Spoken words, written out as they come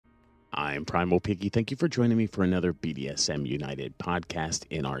I'm Primal Piggy. Thank you for joining me for another BDSM United podcast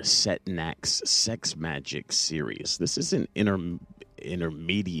in our Setnakt's Sex Magic series. This is an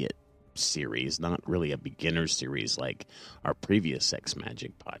intermediate series, not really a beginner series like our previous Sex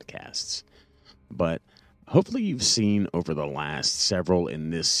Magic podcasts. But hopefully you've seen over the last several in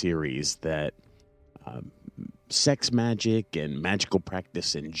this series that sex magic and magical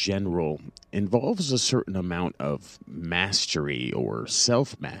practice in general involves a certain amount of mastery or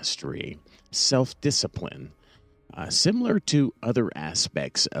self-mastery, self-discipline, similar to other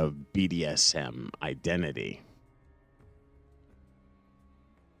aspects of BDSM identity.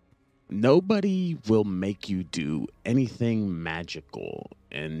 Nobody will make you do anything magical,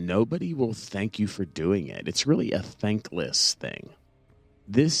 and nobody will thank you for doing it. It's really a thankless thing.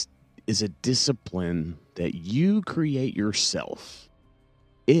 This is a discipline that you create yourself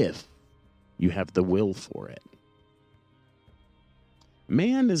if you have the will for it.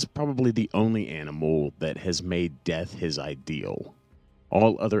 Man is probably the only animal that has made death his ideal.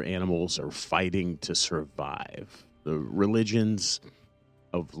 All other animals are fighting to survive. The religions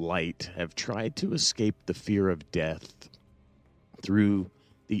of light have tried to escape the fear of death through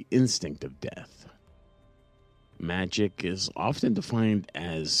the instinct of death. Magic is often defined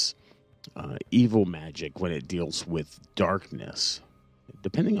as evil magic when it deals with darkness.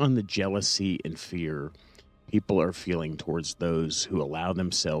 Depending on the jealousy and fear people are feeling towards those who allow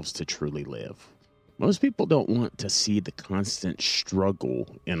themselves to truly live. Most people don't want to see the constant struggle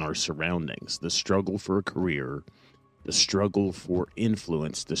in our surroundings, the struggle for a career, the struggle for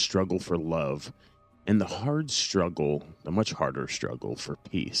influence, the struggle for love, and the much harder struggle for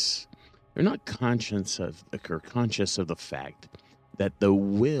peace. They're not conscious of the fact that the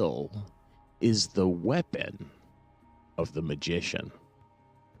will is the weapon of the magician.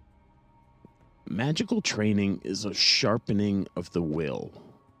 Magical training is a sharpening of the will,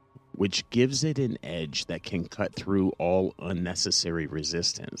 which gives it an edge that can cut through all unnecessary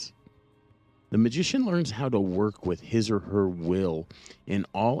resistance. The magician learns how to work with his or her will in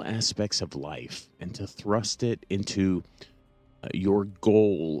all aspects of life and to thrust it into your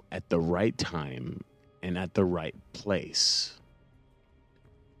goal at the right time and at the right place.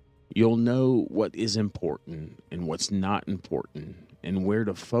 You'll know what is important and what's not important, and where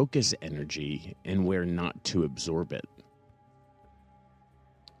to focus energy and where not to absorb it.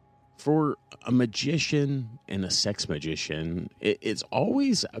 For a magician and a sex magician, it's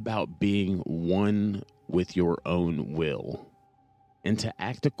always about being one with your own will and to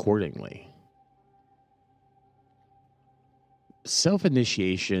act accordingly.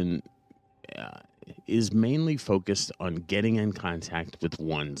 Self-initiation is mainly focused on getting in contact with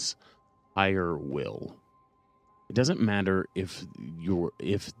one's higher will. It doesn't matter if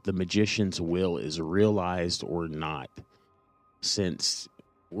the magician's will is realized or not, since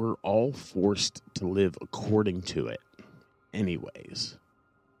we're all forced to live according to it anyways.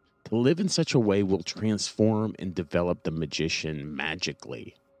 To live in such a way will transform and develop the magician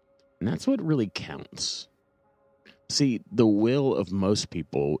magically. And that's what really counts. See, the will of most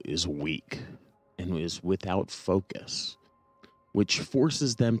people is weak and is without focus, which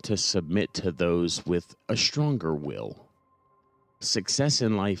forces them to submit to those with a stronger will. Success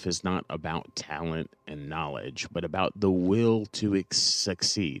in life is not about talent and knowledge, but about the will to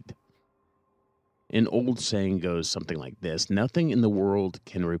succeed. An old saying goes something like this: nothing in the world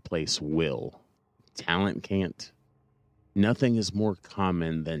can replace will. Talent can't. Nothing is more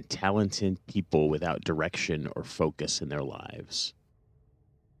common than talented people without direction or focus in their lives.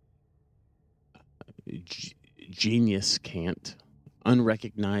 Genius can't.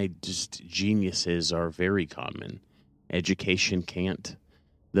 Unrecognized geniuses are very common. Education can't.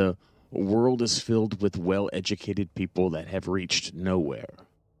 The world is filled with well-educated people that have reached nowhere.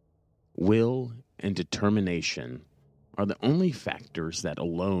 Will and determination are the only factors that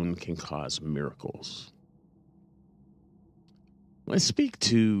alone can cause miracles. Let's speak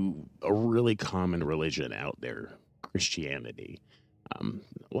to a really common religion out there, Christianity. A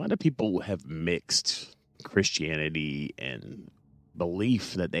lot of people have mixed Christianity and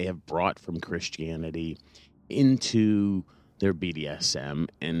belief that they have brought from Christianity into their BDSM.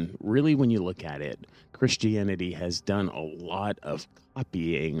 And really, when you look at it, Christianity has done a lot of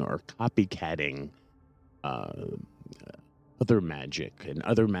copying or copycatting other magic and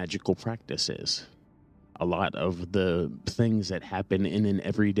other magical practices. A lot of the things that happen in an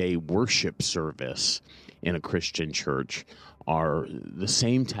everyday worship service in a Christian church are the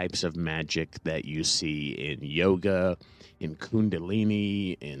same types of magic that you see in yoga, in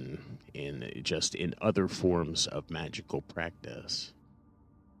Kundalini, in other forms of magical practice.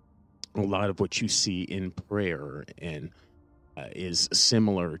 A lot of what you see in prayer and is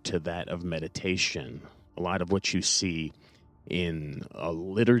similar to that of meditation. A lot of what you see in a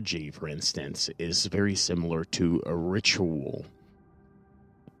liturgy, for instance, is very similar to a ritual.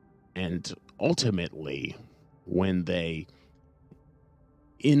 And ultimately, when they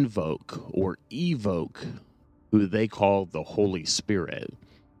invoke or evoke who they call the Holy Spirit,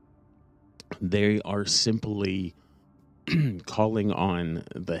 they are simply calling on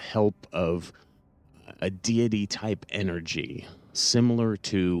the help of a deity type energy, similar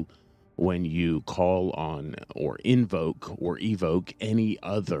to when you call on or invoke or evoke any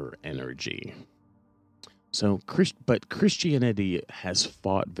other energy. But Christianity has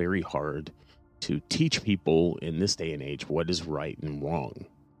fought very hard to teach people in this day and age what is right and wrong.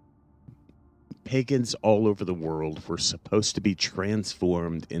 Pagans all over the world were supposed to be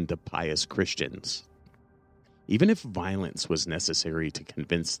transformed into pious Christians, even if violence was necessary to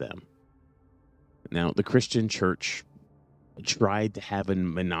convince them. Now, the Christian church tried to have a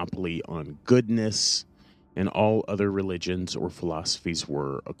monopoly on goodness, and all other religions or philosophies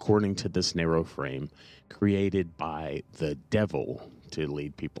were, according to this narrow frame, created by the devil to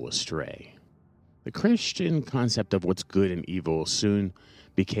lead people astray. The Christian concept of what's good and evil soon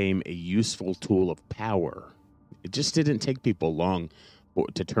became a useful tool of power. It just didn't take people long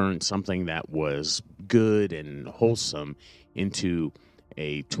to turn something that was good and wholesome into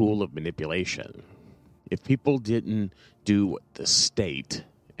a tool of manipulation. If people didn't do what the state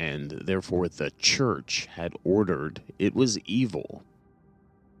and therefore the church had ordered, it was evil.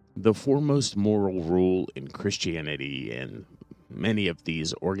 The foremost moral rule in Christianity and many of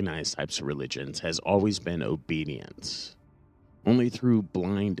these organized types of religions has always been obedience. Only through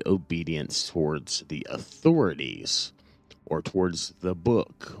blind obedience towards the authorities or towards the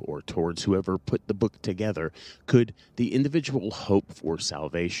book or towards whoever put the book together could the individual hope for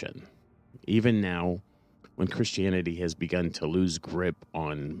salvation. Even now, when Christianity has begun to lose grip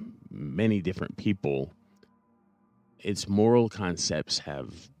on many different people, its moral concepts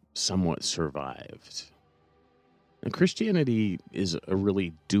have somewhat survived. And Christianity is a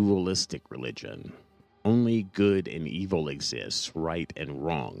really dualistic religion. Only good and evil exists, right and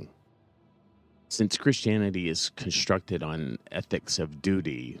wrong. Since Christianity is constructed on ethics of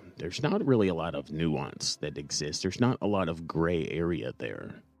duty, there's not really a lot of nuance that exists. There's not a lot of gray area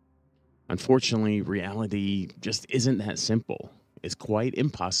there. Unfortunately, reality just isn't that simple. It's quite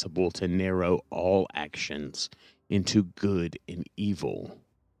impossible to narrow all actions into good and evil.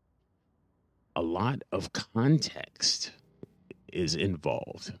 A lot of context is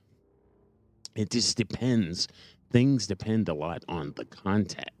involved. It just depends. Things depend a lot on the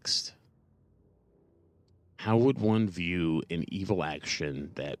context. How would one view an evil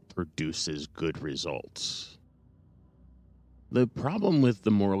action that produces good results? The problem with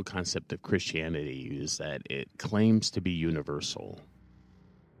the moral concept of Christianity is that it claims to be universal.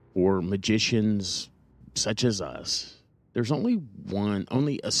 For magicians such as us, there's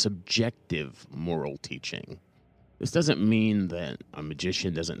only a subjective moral teaching. This doesn't mean that a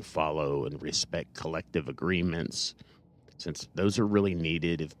magician doesn't follow and respect collective agreements, since those are really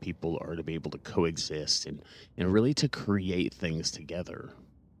needed if people are to be able to coexist and really to create things together.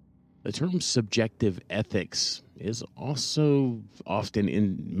 The term subjective ethics is also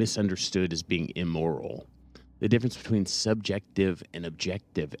often misunderstood as being immoral. The difference between subjective and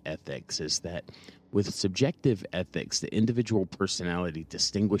objective ethics is that with subjective ethics, the individual personality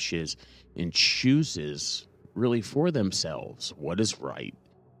distinguishes and chooses really for themselves what is right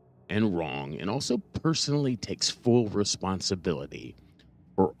and wrong, and also personally takes full responsibility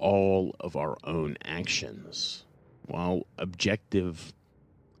for all of our own actions. While objective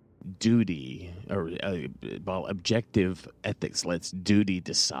ethics lets duty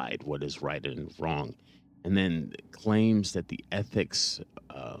decide what is right and wrong, and then claims that the ethics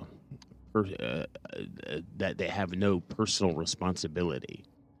that they have no personal responsibility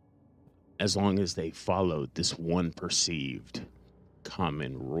as long as they follow this one perceived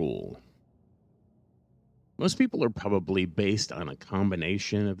common rule. Most people are probably based on a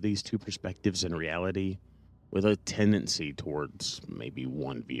combination of these two perspectives in reality, with a tendency towards maybe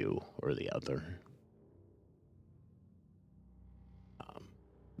one view or the other.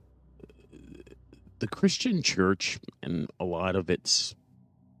 The Christian church and a lot of the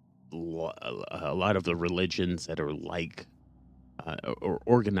religions that are like or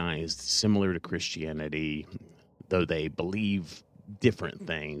organized similar to Christianity, though they believe different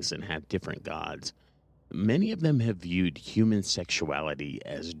things and have different gods, many of them have viewed human sexuality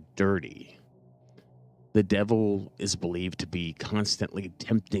as dirty. The devil is believed to be constantly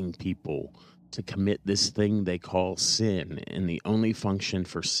tempting people to commit this thing they call sin, and the only function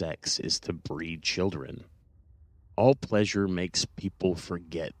for sex is to breed children. All pleasure makes people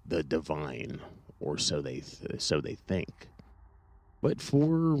forget the divine, or so they think. But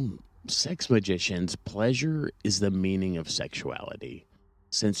for sex magicians, pleasure is the meaning of sexuality,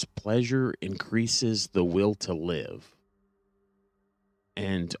 since pleasure increases the will to live.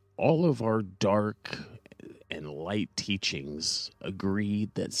 And all of our dark and light teachings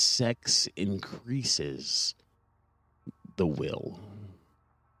agree that sex increases the will.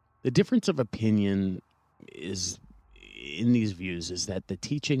 The difference of opinion is in these views is that the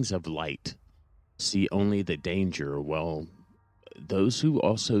teachings of light see only the danger, while those who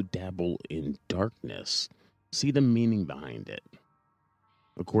also dabble in darkness see the meaning behind it.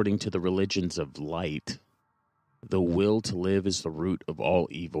 According to the religions of light, the will to live is the root of all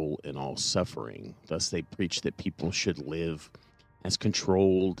evil and all suffering. Thus, they preach that people should live as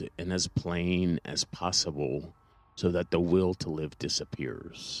controlled and as plain as possible so that the will to live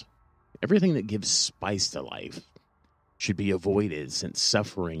disappears. Everything that gives spice to life should be avoided, since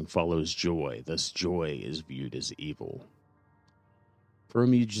suffering follows joy. Thus, joy is viewed as evil. For a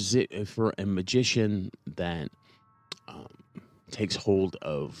magician that takes hold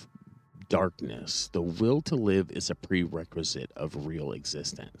of darkness, the will to live is a prerequisite of real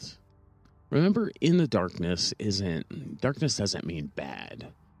existence. Remember, in the darkness doesn't mean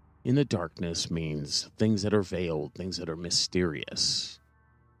bad. In the darkness means things that are veiled, things that are mysterious.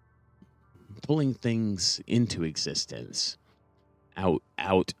 Pulling things into existence,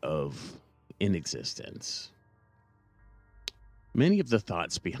 out of inexistence. Many of the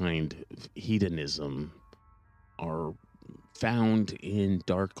thoughts behind hedonism are found in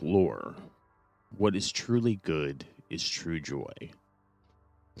dark lore. What is truly good is true joy.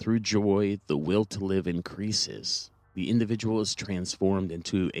 Through joy, the will to live increases. The individual is transformed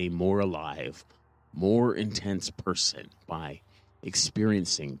into a more alive, more intense person by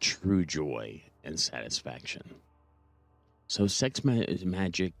experiencing true joy and satisfaction. So sex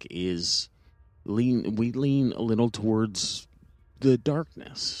magic is we lean a little towards the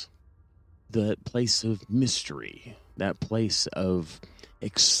darkness, the place of mystery, that place of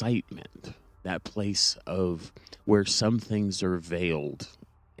excitement, that place of where some things are veiled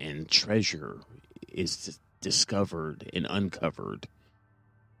and treasure is discovered and uncovered.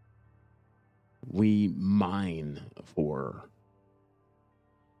 We mine for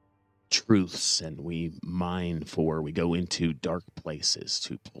truths, and we go into dark places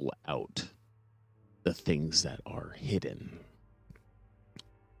to pull out the things that are hidden.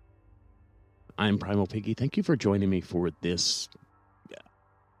 I'm Primal Piggy. Thank you for joining me for this,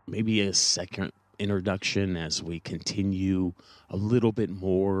 maybe a second introduction as we continue a little bit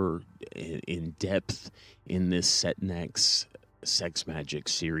more in depth in this Setnakt Sex Magic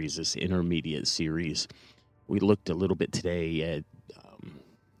series, this intermediate series. We looked a little bit today at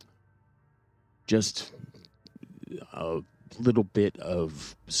just a little bit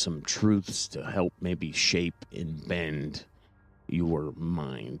of some truths to help maybe shape and bend your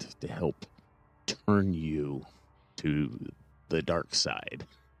mind, to help turn you to the dark side.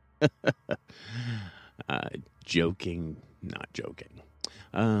 Joking, not joking.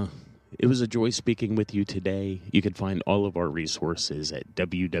 It was a joy speaking with you today. You can find all of our resources at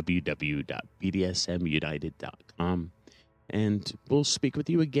www.bdsmunited.com, and we'll speak with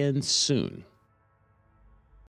you again soon.